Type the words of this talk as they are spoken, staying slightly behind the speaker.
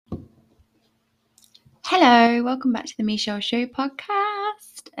Hello, welcome back to the Michelle Show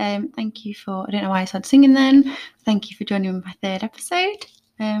podcast. Thank you for, I don't know why I started singing then. Thank you for joining me on my third episode.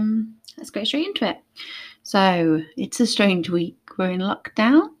 Let's go straight into it. So, it's a strange week. We're in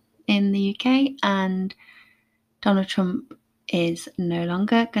lockdown in the UK and Donald Trump is no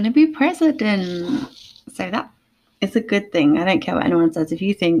longer going to be president. So that is a good thing. I don't care what anyone says. If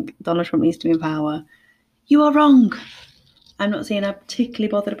you think Donald Trump needs to be in power, you are wrong. I'm not saying I'm particularly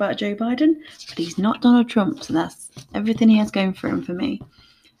bothered about Joe Biden, but he's not Donald Trump, so that's everything he has going for him for me.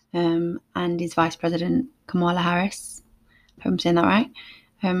 And his Vice President, Kamala Harris, I hope I'm saying that right.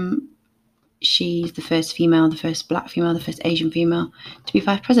 She's the first female, the first black female, the first Asian female to be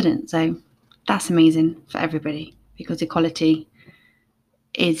Vice President. So that's amazing for everybody because equality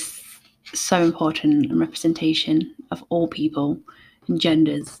is so important and representation of all people and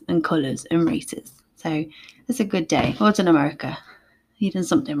genders and colours and races. So it's a good day. Well done, America. You've done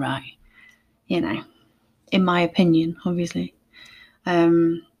something right, in my opinion, obviously.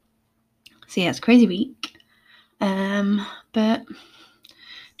 So yeah, it's a crazy week. But not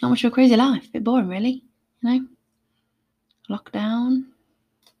much of a crazy life. A bit boring, really. Lockdown,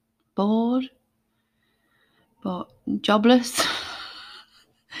 bored, but jobless.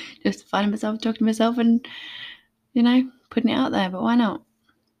 Just finding myself, talking to myself and, putting it out there. But why not?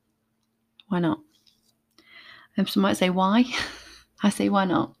 Why not? Some might say why. I say why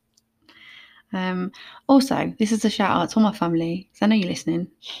not. Also, this is a shout out to all my family, because I know you're listening,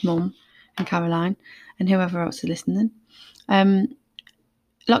 Mum and Caroline and whoever else is listening. Lockdown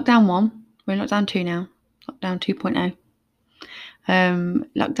 1, we're in lockdown 2 now, lockdown 2.0.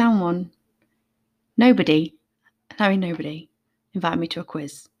 Lockdown 1, nobody invited me to a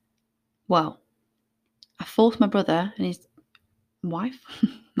quiz. Well, I forced my brother and his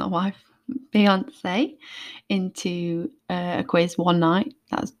fiance into a quiz one night.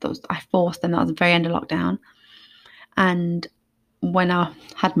 I forced them. That was the very end of lockdown. And when I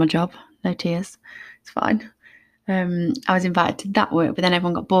had my job, no tears, it's fine. I was invited to that work, but then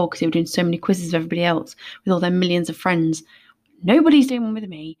everyone got bored because they were doing so many quizzes with everybody else with all their millions of friends. Nobody's doing one with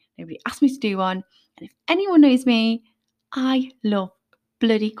me. Nobody asked me to do one. And if anyone knows me, I love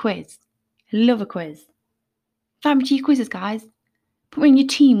bloody quiz. I love a quiz. Invite me to your quizzes, guys. Put me in your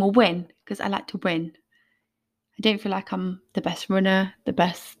team or win, because I like to win. I don't feel like I'm the best runner,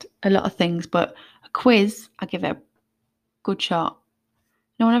 a lot of things, but a quiz, I give it a good shot.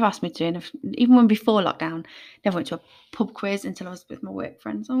 No one ever asked me to do it. Even when before lockdown, never went to a pub quiz until I was with my work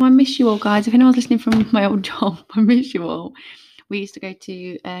friends. Oh, I miss you all, guys. If anyone's listening from my old job, I miss you all. We used to go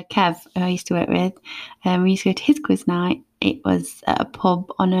to Kev, who I used to work with, and we used to go to his quiz night. It was at a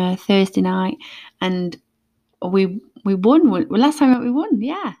pub on a Thursday night, and we won. Last time we won,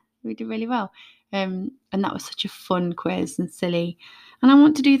 yeah. We did really well. And that was such a fun quiz and silly. And I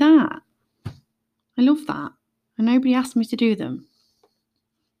want to do that. I love that. And nobody asked me to do them.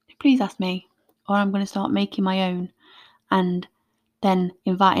 Please ask me, or I'm going to start making my own and then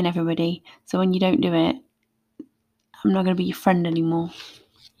inviting everybody. So when you don't do it, I'm not going to be your friend anymore.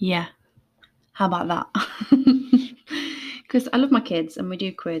 Yeah. How about that? Because I love my kids and we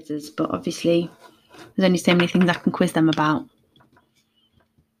do quizzes, but obviously there's only so many things I can quiz them about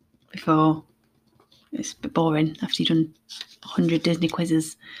before it's a bit boring after you've done 100 Disney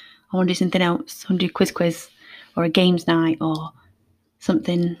quizzes. I want to do something else. I want to do quiz or a games night or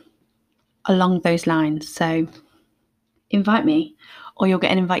something along those lines. So invite me, or you'll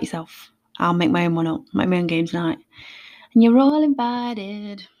get an invite yourself. I'll make my own one up, make my own games night. And you're all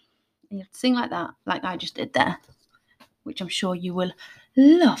invited. And you have to sing like that, like I just did there, which I'm sure you will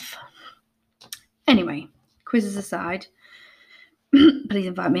love. Anyway, quizzes aside, please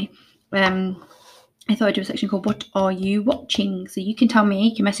invite me. I thought I'd do a section called What Are You Watching? So you can tell me,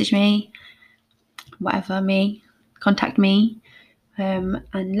 you can message me, contact me, and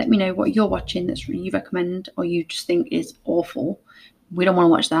let me know what you're watching that's really you recommend or you just think is awful. We don't want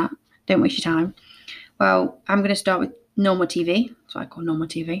to watch that. Don't waste your time. Well, I'm going to start with normal TV. That's what I call normal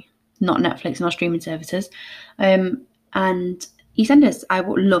TV, not Netflix, not streaming services. And EastEnders. I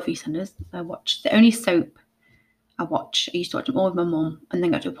love EastEnders. I watch the only soap I used to watch them all with my mum, and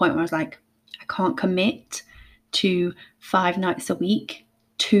then got to a point where I was like, I can't commit to 5 nights a week,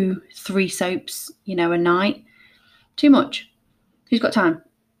 2-3 soaps, a night. Too much. Who's got time?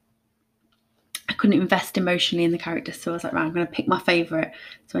 I couldn't invest emotionally in the characters, so I was like, right, I'm going to pick my favourite.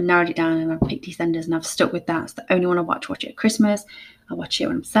 So I narrowed it down and I picked EastEnders, and I've stuck with that. It's the only one I watch. Watch it at Christmas. I watch it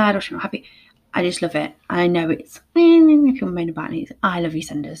when I'm sad, watch it when I'm happy. I just love it. I know it's people moan about it. I love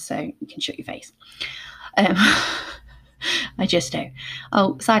EastEnders, so you can shut your face. I just do.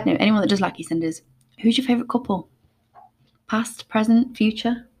 Oh, side note, anyone that does like EastEnders, who's your favourite couple? Past, present,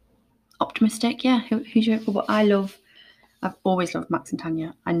 future? Optimistic, yeah. Who's your hopeful? But I've always loved Max and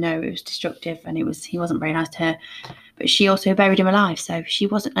Tanya. I know it was destructive and he wasn't very nice to her, but she also buried him alive, so she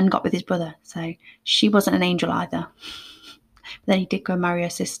wasn't, and got with his brother, so she wasn't an angel either. But then he did go marry her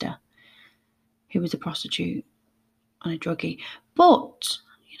sister, who was a prostitute and a druggie. But,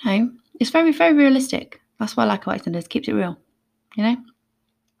 it's very, very realistic. That's why I like about EastEnders. Keeps it real,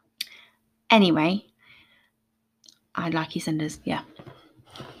 Anyway, I like EastEnders, yeah.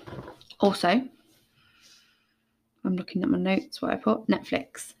 Also, I'm looking at my notes, what I put.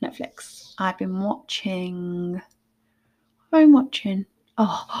 Netflix. I've been watching... Oh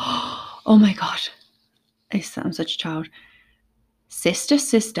my God. I'm such a child. Sister. I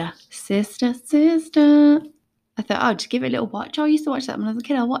thought, oh, just give it a little watch. I used to watch that when I was a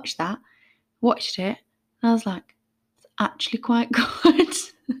kid. I watched it, and I was like, it's actually quite good.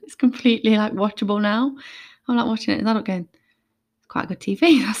 It's completely like watchable now. I'm like watching it and I'm not going, it's quite good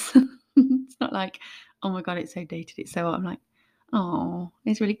TV. It's not like, oh my God, it's so dated, it's so old. I'm like, oh,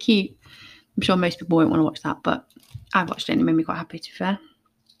 it's really cute. I'm sure most people won't want to watch that, but I watched it and it made me quite happy, to be fair.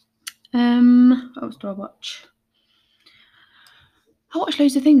 What else do I watch? I watch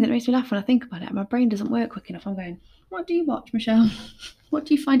loads of things that makes me laugh when I think about it. My brain doesn't work quick enough. I'm going, what do you watch, Michelle? What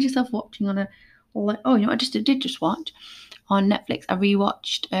do you find yourself watching on oh, you know what I did just watch? On Netflix, I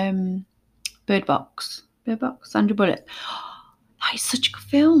rewatched Bird Box, Sandra Bullock. That is such a good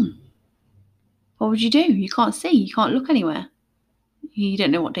film. What would you do? You can't see. You can't look anywhere. You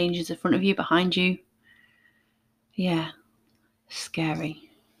don't know what dangers are in front of you, behind you. Yeah, scary.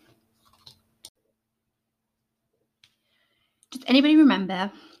 Does anybody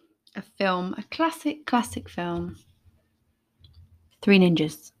remember a film, a classic film, Three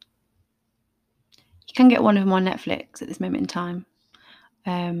Ninjas? You can get one of them on Netflix at this moment in time,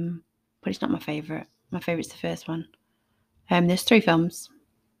 but it's not my favourite. My favourite's the first one. There's 3 films,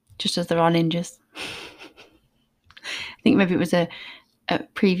 just as there are ninjas. I think maybe it was a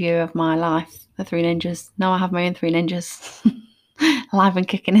preview of my life, the 3 Ninjas. Now I have my own 3 Ninjas, alive and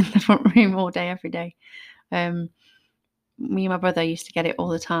kicking in the front room all day, every day. Me and my brother used to get it all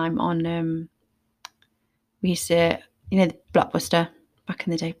the time on, we used to, the Blockbuster back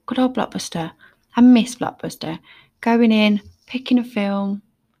in the day. Good old Blockbuster. I miss Blockbuster. Going in, picking a film,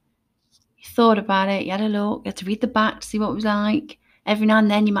 you thought about it, you had a look, you had to read the back to see what it was like. Every now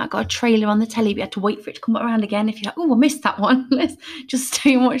and then you might have got a trailer on the telly, but you had to wait for it to come around again. If you're like, oh, I missed that one, let's just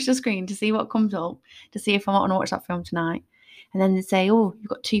stay and watch the screen to see what comes up, to see if I want to watch that film tonight. And then they say, oh, you've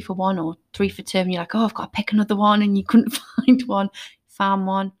got 2 for 1 or 3 for 2, and you're like, oh, I've got to pick another one, and you couldn't find one. Found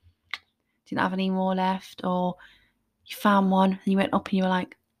one, didn't have any more left, or you found one and you went up and you were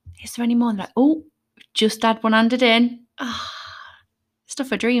like, is there any more? And they're like, oh, just had one handed in. Stuff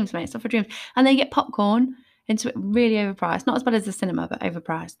for dreams, mate, stuff for dreams. And then you get popcorn, into it, really overpriced, not as bad as the cinema, but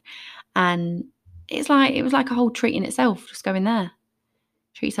overpriced. And it was like a whole treat in itself, just going there.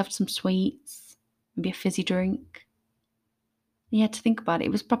 Treat yourself to some sweets, maybe a fizzy drink. You had to think about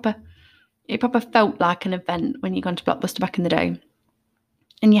it. It proper felt like an event when you gone to Blockbuster back in the day.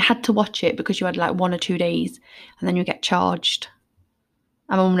 And you had to watch it because you had like 1 or 2 days and then you get charged.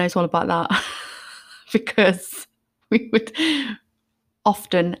 And my mum knows all about that because we would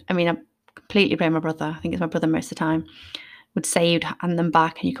often, I completely blame my brother. I think it's my brother most of the time, would say you'd hand them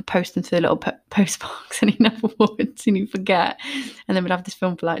back and you could post them through the little post box, and he never would, and he'd forget. And then we'd have this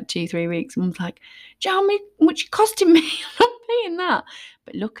film for like 2-3 weeks, and Mum's like, do you know how much it costing me? I'm not paying that.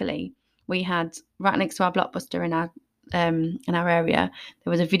 But luckily, we had, right next to our Blockbuster in our area,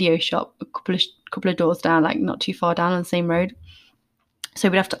 there was a video shop a couple of doors down, like not too far down on the same road. So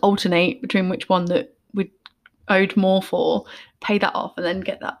we'd have to alternate between which one that we'd owed more for, pay that off, and then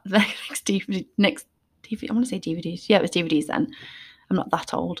get the next DVD. I want to say DVDs. Yeah, it was DVDs then. I'm not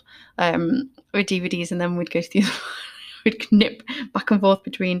that old. With DVDs, and then we'd go to the we'd nip back and forth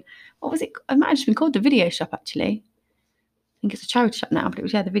between, what was it? It might have just been called the video shop, actually. I think it's a charity shop now, but it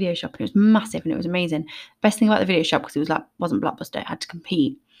was, the video shop, and it was massive and it was amazing. Best thing about the video shop, because it wasn't Blockbuster, it had to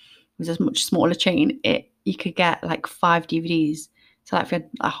compete. It was a much smaller chain. You could get like 5 DVDs. So like if you had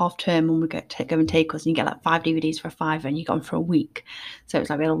a half term, and we'd go and take us, and you get like 5 DVDs for a £5, and you got them for a week. So it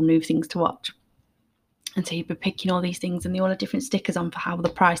was like we had all new things to watch. And so you'd be picking all these things, and they all had different stickers on for how the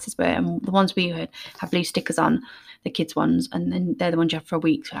prices were. And the ones we had have blue stickers on, the kids' ones, and then they're the ones you have for a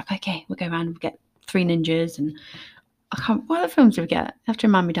week. So like, okay, we'll go around and get 3 Ninjas, and what other films did we get? You have to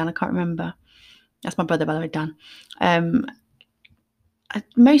remind me, Dan, I can't remember. That's my brother, by the way, Dan.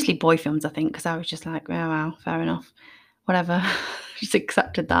 Mostly boy films, I think, because I was just like, oh, wow, fair enough. Whatever. Just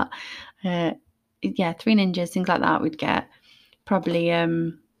accepted that. 3 Ninjas, things like that we'd get. Probably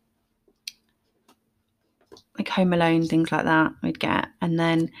like Home Alone, things like that we'd get. And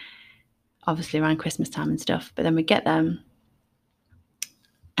then obviously around Christmas time and stuff. But then we get them.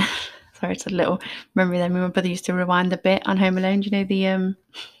 Sorry, it's a little memory then. My brother used to rewind the bit on Home Alone. Do you know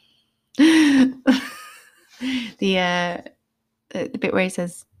the bit where he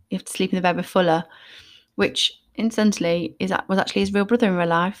says you have to sleep in the bed with Fuller, which incidentally was actually his real brother in real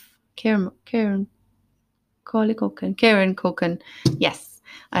life, Kieran Culkin. Yes.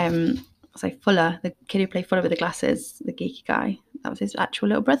 So Fuller, the kid who played Fuller with the glasses, the geeky guy, that was his actual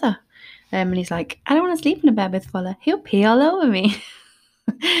little brother. And he's like, I don't want to sleep in a bed with Fuller. He'll pee all over me.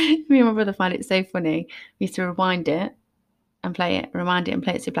 Me and my brother find it so funny. We used to rewind it and play it, rewind it and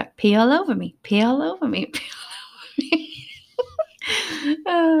play it. So he'd be like, pee all over me, pee all over me, pee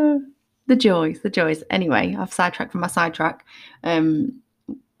all over me. The joys. Anyway, I've sidetracked from my sidetrack.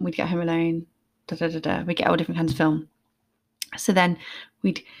 We'd get Home Alone, we'd get all different kinds of film. So then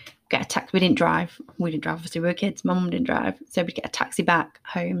we'd get a taxi. We didn't drive, obviously we were kids, my mum didn't drive, so we'd get a taxi back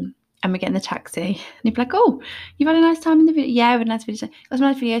home, and we get in the taxi and he'd be like, oh, you've had a nice time in the video? Yeah, we had a nice video. Got some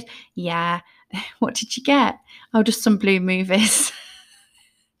nice videos? Yeah. What did you get? Oh, just some blue movies.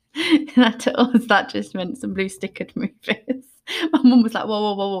 And to us that just meant some blue stickered movies. My mum was like,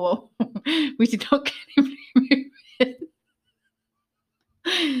 whoa. We did not get any blue movies.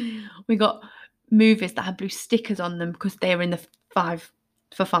 We got movies that had blue stickers on them because they were in the 5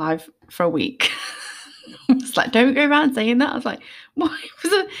 for 5 for a week. It's like, don't go around saying that. I was like, why? It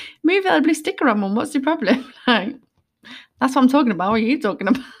was a movie that had a blue sticker on, Mum. What's the problem? Like, that's what I'm talking about. What are you talking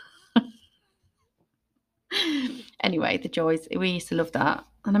about? Anyway, the joys. We used to love that.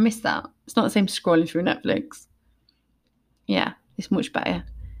 And I miss that. It's not the same scrolling through Netflix. Yeah, it's much better.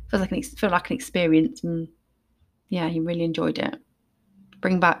 Feels like an experience. And yeah, he really enjoyed it.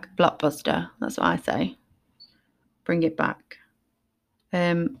 Bring back Blockbuster. That's what I say. Bring it back.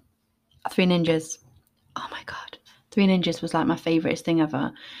 Three Ninjas. Oh my God. Three Ninjas was like my favourite thing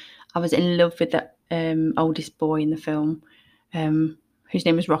ever. I was in love with the oldest boy in the film, whose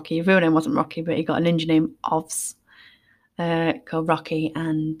name was Rocky. His real name wasn't Rocky, but he got a ninja name Ovs, called Rocky.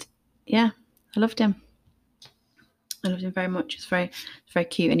 And yeah, I loved him. I loved him very much. It's very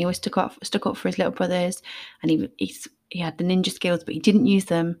cute. And he always stuck up for his little brothers. And he had the ninja skills, but he didn't use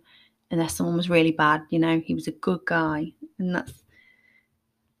them unless someone was really bad. You know, he was a good guy. And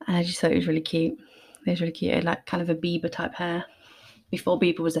I just thought it was really cute. It was really cute. He had like kind of a Bieber type hair before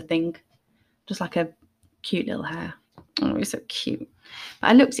Bieber was a thing. Just like a cute little hair. Oh, he's so cute. But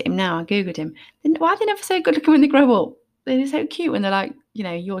I looked at him now. I Googled him. Why are they never so good looking when they grow up? They're so cute when they're like, you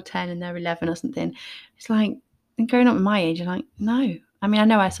know, you're 10 and they're 11 or something. It's like, and growing up at my age, you're like, no. I mean, I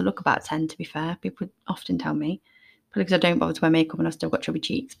know I still look about 10, to be fair. People often tell me. Probably because I don't bother to wear makeup and I've still got chubby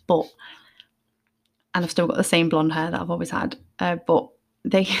cheeks. And I've still got the same blonde hair that I've always had. But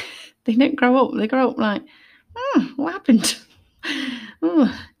they don't grow up. They grow up like, what happened?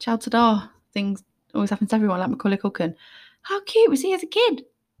 Child to door things always happens to everyone, like Macaulay Culkin. How cute was he as a kid?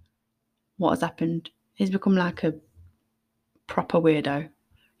 What has happened? He's become like a proper weirdo.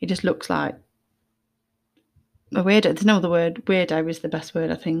 He just looks like a weirdo. There's no other word. Weirdo is the best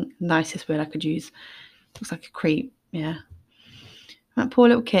word, I think. Nicest word I could use. Looks like a creep. Yeah. That poor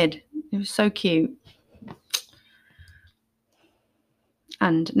little kid. He was so cute.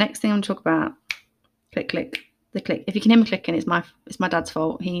 And next thing I'm going to talk about, click. The click. If you can hear me clicking, it's my dad's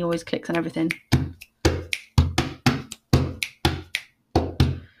fault. He always clicks on everything.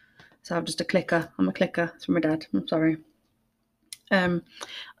 So I'm just a clicker. I'm a clicker. It's from my dad. I'm sorry. One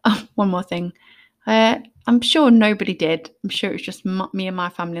more thing. I'm sure nobody did. I'm sure it was just me and my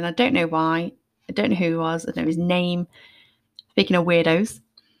family, and I don't know why. I don't know who he was. I don't know his name. Speaking of weirdos,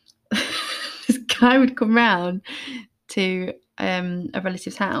 this guy would come round to a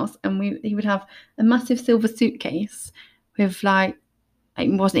relative's house, and he would have a massive silver suitcase with like, it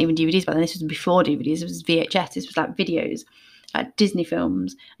wasn't even DVDs back then. This was before DVDs. It was VHS. This was like videos, like Disney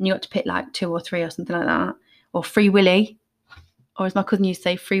films, and you got to pick like 2 or 3 or something like that, or Free Willy, or as my cousin used to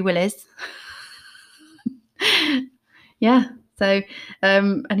say, Free Willies. Yeah. So,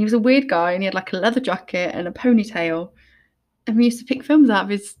 and he was a weird guy, and he had like a leather jacket and a ponytail, and we used to pick films out of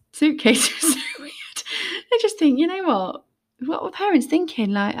his suitcase. It was so weird. I just think, you know what were parents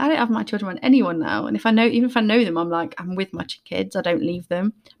thinking? Like, I don't have my children around anyone now, and even if I know them, I'm like, I'm with my kids. I don't leave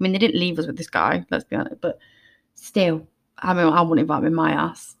them. I mean, they didn't leave us with this guy, let's be honest, but still, I mean, I wouldn't invite him in my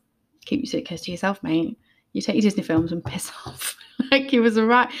ass. Keep your suitcase to yourself, mate. You take your Disney films and piss off. Like, he was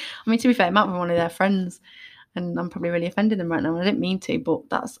alright. I mean, to be fair, it might be one of their friends, and I'm probably really offending them right now. I didn't mean to, but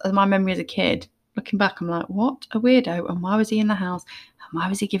that's my memory as a kid. Looking back, I'm like, what a weirdo, and why was he in the house? And why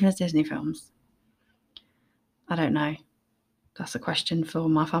was he giving us Disney films? I don't know. That's a question for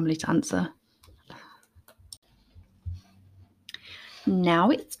my family to answer. Now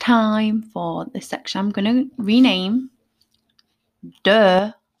it's time for the section I'm going to rename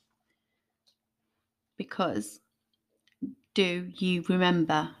Duh, because do you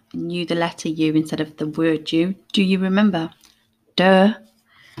remember? And you the letter U instead of the word you. Do you remember? Duh.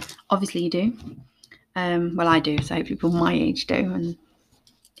 Obviously you do. Well, I do, so people my age do, and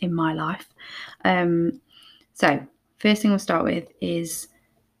in my life. So first thing we'll start with is,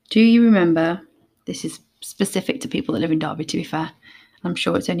 do you remember? This is specific to people that live in Derby, to be fair. I'm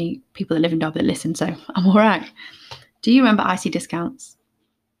sure it's only people that live in Derby that listen, so I'm all right. Do you remember IC discounts?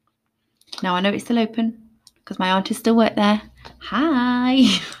 Now, I know it's still open because my aunties still work there. Hi!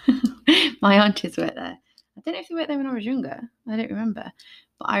 My aunties work there. I don't know if they worked there when I was younger. I don't remember.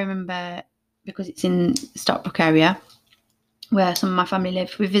 But I remember, because it's in Stockbrook area where some of my family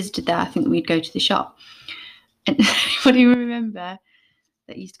live, we visited there. I think we'd go to the shop. And what do you remember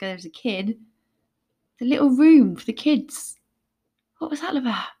that used to go there as a kid? The little room for the kids. What was that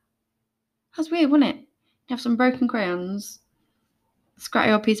about? That was weird, wasn't it? You have some broken crayons, a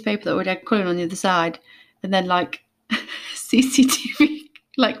scratchy old piece of paper that would have colouring on the other side, and then like CCTV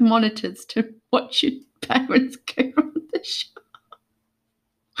like monitors to watch your parents go around the shop.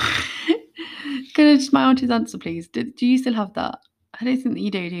 Can I just my auntie's answer, please? Do you still have that? I don't think that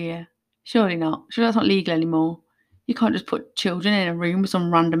you do you? Surely not. Surely that's not legal anymore. You can't just put children in a room with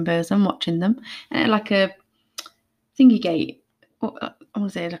some random person watching them. And like a thingy gate. I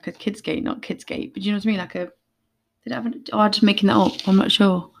want to say like a kids gate, not kids gate, but you know what I mean? Like a, did it have an, I'm just making that up. I'm not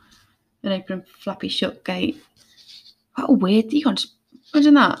sure. An open and flappy shut gate. What a weird, you can't just,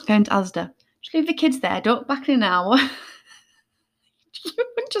 imagine that, going to Asda. Just leave the kids there, don't back in an hour. You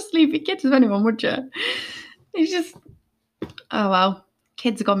wouldn't just leave your kids with anyone, would you? It's just, oh well,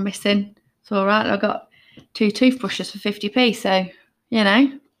 kids have gone missing. It's all right. I got 2 toothbrushes for 50p, so you know,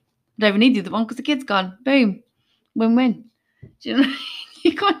 I don't even need the other one because the kid's gone. Boom, win-win. Do you know?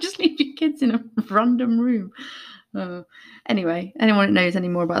 You can't just leave your kids in a random room. Anyway, anyone that knows any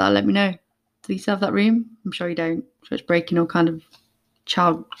more about that, let me know. Do you still have that room? I'm sure you don't. I'm sure it's breaking all kind of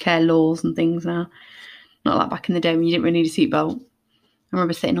childcare laws and things now. Not like back in the day when you didn't really need a seatbelt. I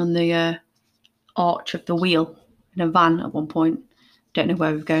remember sitting on the arch of the wheel in a van at one point. Don't know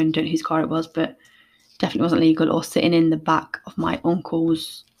where we were going, don't know whose car it was, but definitely wasn't legal. Or sitting in the back of my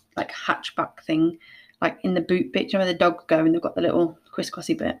uncle's like hatchback thing, like in the boot bit. Do you know where the dog go and they've got the little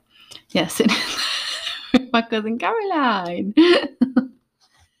crisscrossy bit? Yeah, sitting with my cousin Caroline.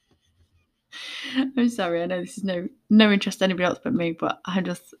 I'm sorry, I know this is no interest to anybody else but me, but I'm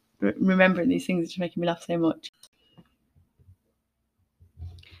just remembering these things, it's just making me laugh so much.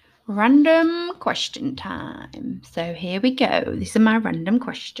 Random question time. So here we go. These are my random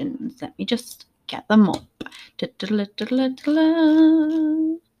questions. Let me just get them up.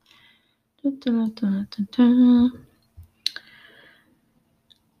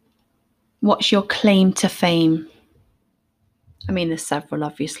 What's your claim to fame? I mean, there's several,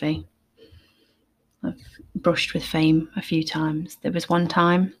 obviously. I've brushed with fame a few times. There was one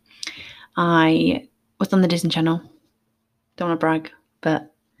time I was on the Disney Channel. Don't want to brag,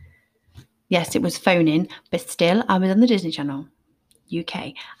 but yes, it was phoning, but still, I was on the Disney Channel,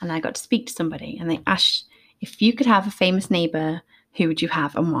 UK, and I got to speak to somebody, and they asked if you could have a famous neighbour, who would you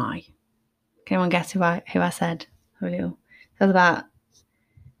have and why? Can anyone guess who I said? That was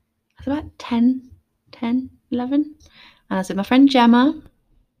about 10, 11. And I said my friend Gemma,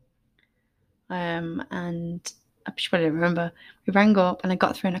 and I probably don't remember. We rang up and I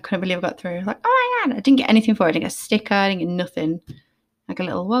got through and I couldn't believe I got through. I was like, oh my God, I didn't get anything for it. I didn't get a sticker, I didn't get nothing. Like a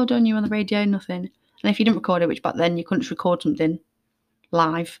little, well done, you're on the radio, nothing. And if you didn't record it, which back then you couldn't just record something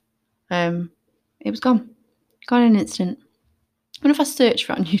live, it was gone in an instant. I wonder if I searched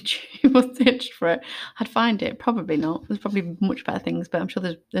for it on YouTube or searched for it, I'd find it. Probably not. There's probably much better things, but I'm sure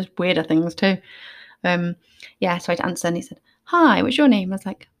there's weirder things too. Yeah, so I had to answer and he said, hi, what's your name? I was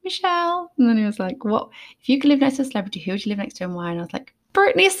like, Michelle. And then he was like, what? If you could live next to a celebrity, who would you live next to and why? And I was like,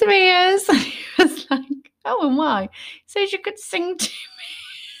 Britney Spears. And he was like, oh, and why? He says you could sing to me.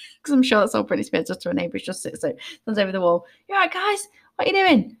 Because I'm sure that's all Britney Spears does to her neighbours. Just sits there, stands over the wall. You all right, guys? What are you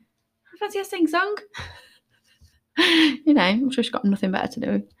doing? I fancy a sing song. You know, I'm sure she's got nothing better to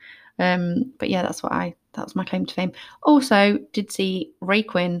do. But yeah, that was my claim to fame. Also, did see Ray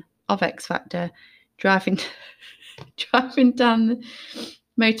Quinn of X Factor driving down the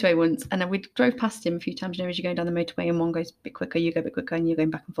motorway once, and we drove past him a few times. You know, as you're going down the motorway and one goes a bit quicker, you go a bit quicker, and you're going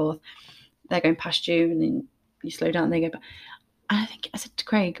back and forth. They're going past you, and then you slow down, and they go back. And I said to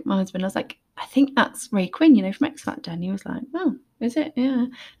Craig, my husband, I was like, I think that's Ray Quinn, you know, from X Factor. And he was like, oh, is it? Yeah.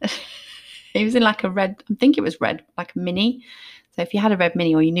 He was in like a red, I think it was red, like a Mini. So if you had a red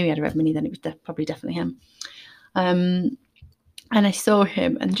Mini or you knew you had a red Mini, then it was probably definitely him. And I saw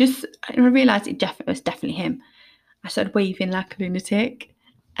him, and I realised it was definitely him. I started waving like a lunatic.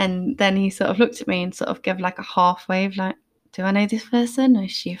 And then he sort of looked at me and sort of gave like a half wave, like, do I know this person? Or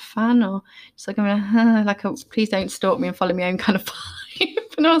is she a fan? Or just like, like a please don't stalk me and follow me home kind of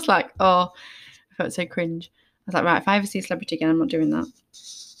vibe. And I was like, oh, I felt so cringe. I was like, right, if I ever see a celebrity again, I'm not doing that.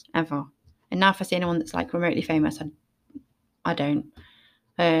 Ever. And now if I see anyone that's like remotely famous, I don't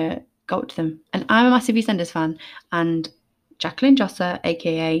go up to them. And I'm a massive EastEnders fan. And Jacqueline Josser,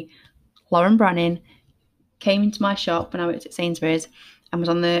 aka Lauren Brannan, came into my shop when I worked at Sainsbury's and was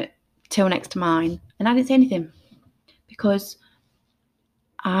on the till next to mine, and I didn't say anything because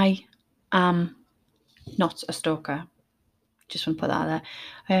I am not a stalker. Just want to put that out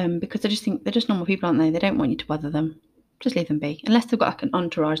there, because I just think they're just normal people, aren't they? They don't want you to bother them. Just leave them be. Unless they've got like an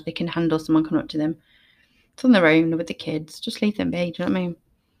entourage, they can handle someone coming up to them. It's on their own with the kids. Just leave them be. Do you know what I mean?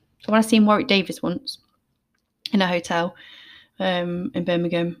 So when I seen Warwick Davis once in a hotel in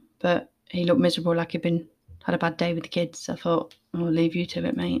Birmingham, but he looked miserable, like he'd had a bad day with the kids. So I thought, I'll leave you to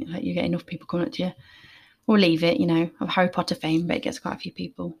it, mate. Like, you get enough people coming up to you. Or leave it, of Harry Potter fame, but it gets quite a few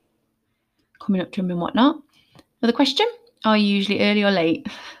people coming up to him and whatnot. Another question: are you usually early or late?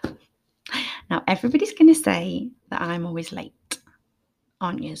 Now, everybody's going to say that I'm always late,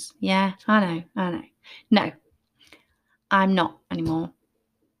 aren't you? Yeah, I know. No, I'm not anymore.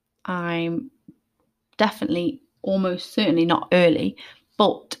 I'm definitely, almost certainly not early,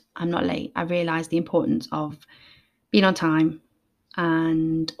 but I'm not late. I realise the importance of being on time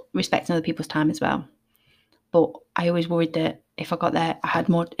and respecting other people's time as well. But I always worried that if I got there, I had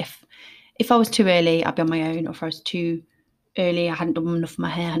more. If I was too early, I'd be on my own. Or if I was too early, I hadn't done enough of my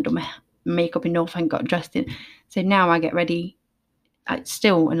hair, I hadn't done my makeup enough, I hadn't got dressed in. So now I get ready. It's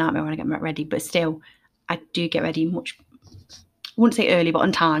still a nightmare when I get ready, but still, I do get ready much. I wouldn't say early, but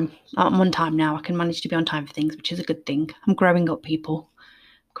on time. I'm on time now. I can manage to be on time for things, which is a good thing. I'm growing up, people.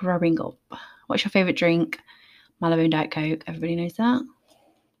 Growing up. What's your favourite drink? Malibu and Diet Coke. Everybody knows that.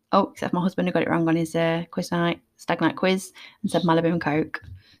 Oh, except my husband who got it wrong on his quiz night, stag night quiz, and said Malibu and Coke.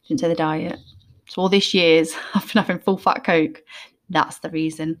 Didn't say the diet. So all these years, I've been having full fat Coke. That's the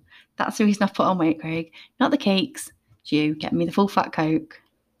reason. That's the reason I've put on weight, Craig. Not the cakes. It's you getting me the full fat Coke.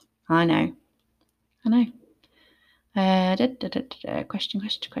 I know.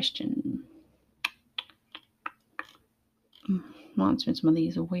 Question. I'm answering some of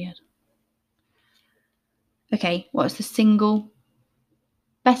these are weird. Okay, what's the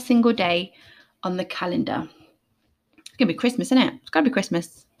best single day on the calendar? It's going to be Christmas, isn't it? It's got to be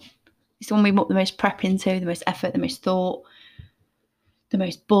Christmas. It's the one we put the most prep into, the most effort, the most thought, the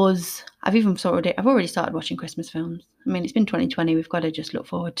most buzz. I've already started watching Christmas films. I mean, it's been 2020. We've got to just look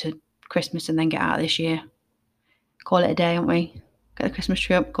forward to Christmas and then get out this year. Call it a day, aren't we? Get the Christmas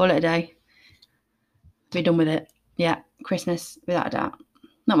tree up, call it a day. Be done with it. Yeah, Christmas, without a doubt.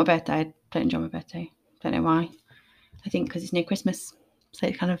 Not my birthday. I don't enjoy my birthday. Don't know why. I think because it's near Christmas. So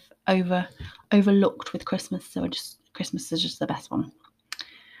it's kind of overlooked with Christmas. So Christmas is just the best one.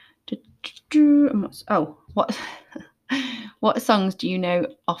 What songs do you know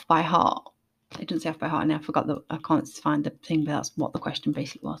off by heart? I didn't say off by heart, and I forgot that I can't find the thing, but that's what the question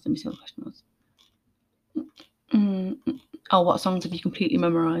basically was. Let me see what the question was. What songs have you completely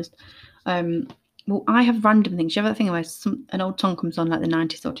memorised? Well, I have random things. You have that thing where an old song comes on, like the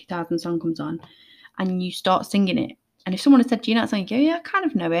 90s or 2000 song comes on, and you start singing it. And if someone had said, do you know that song? You go, yeah, I kind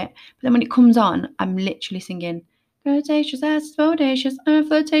of know it. But then when it comes on, I'm literally singing, flirtatious, as flirtatious, I'm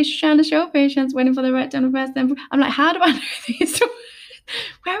flirtatious, trying to show patience, waiting for the right time to pass them. I'm like, how do I know these?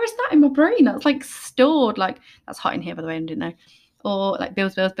 Where is that in my brain? That's like stored. Like, that's hot in here, by the way, I didn't know. Or like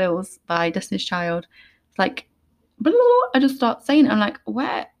Bills, Bills, Bills by Destiny's Child. It's like, blah, blah, blah. I just start saying it. I'm like,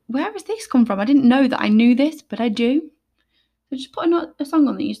 where has this come from? I didn't know that I knew this, but I do. So just put a song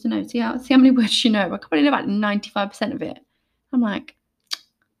on that you used to know. See how many words you know. I probably know about 95% of it. I'm like,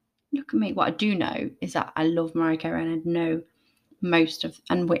 look at me. What I do know is that I love Mariah Carey and I know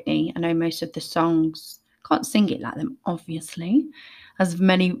and Whitney. I know most of the songs. Can't sing it like them, obviously, as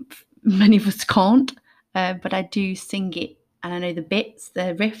many of us can't. But I do sing it, and I know the bits,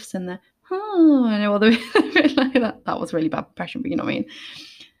 the riffs, and I know all the like that. That was really bad impression, but you know what I mean.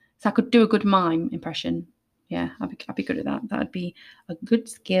 So I could do a good mime impression. Yeah, I'd be good at that. That'd be a good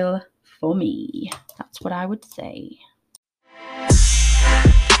skill for me. That's what I would say.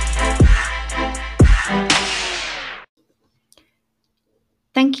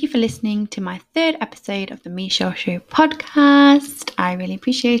 Thank you for listening to my third episode of the Michelle Show podcast. I really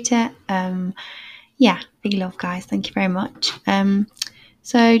appreciate it. Big love, guys. Thank you very much.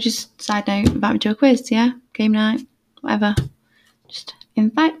 So just side note, invite me to a quiz, yeah? Game night, whatever. Just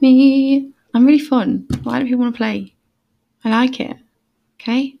invite me. I'm really fun. Why do people want to play? I like it.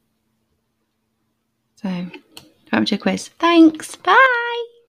 Okay. So, welcome to a quiz. Thanks. Bye.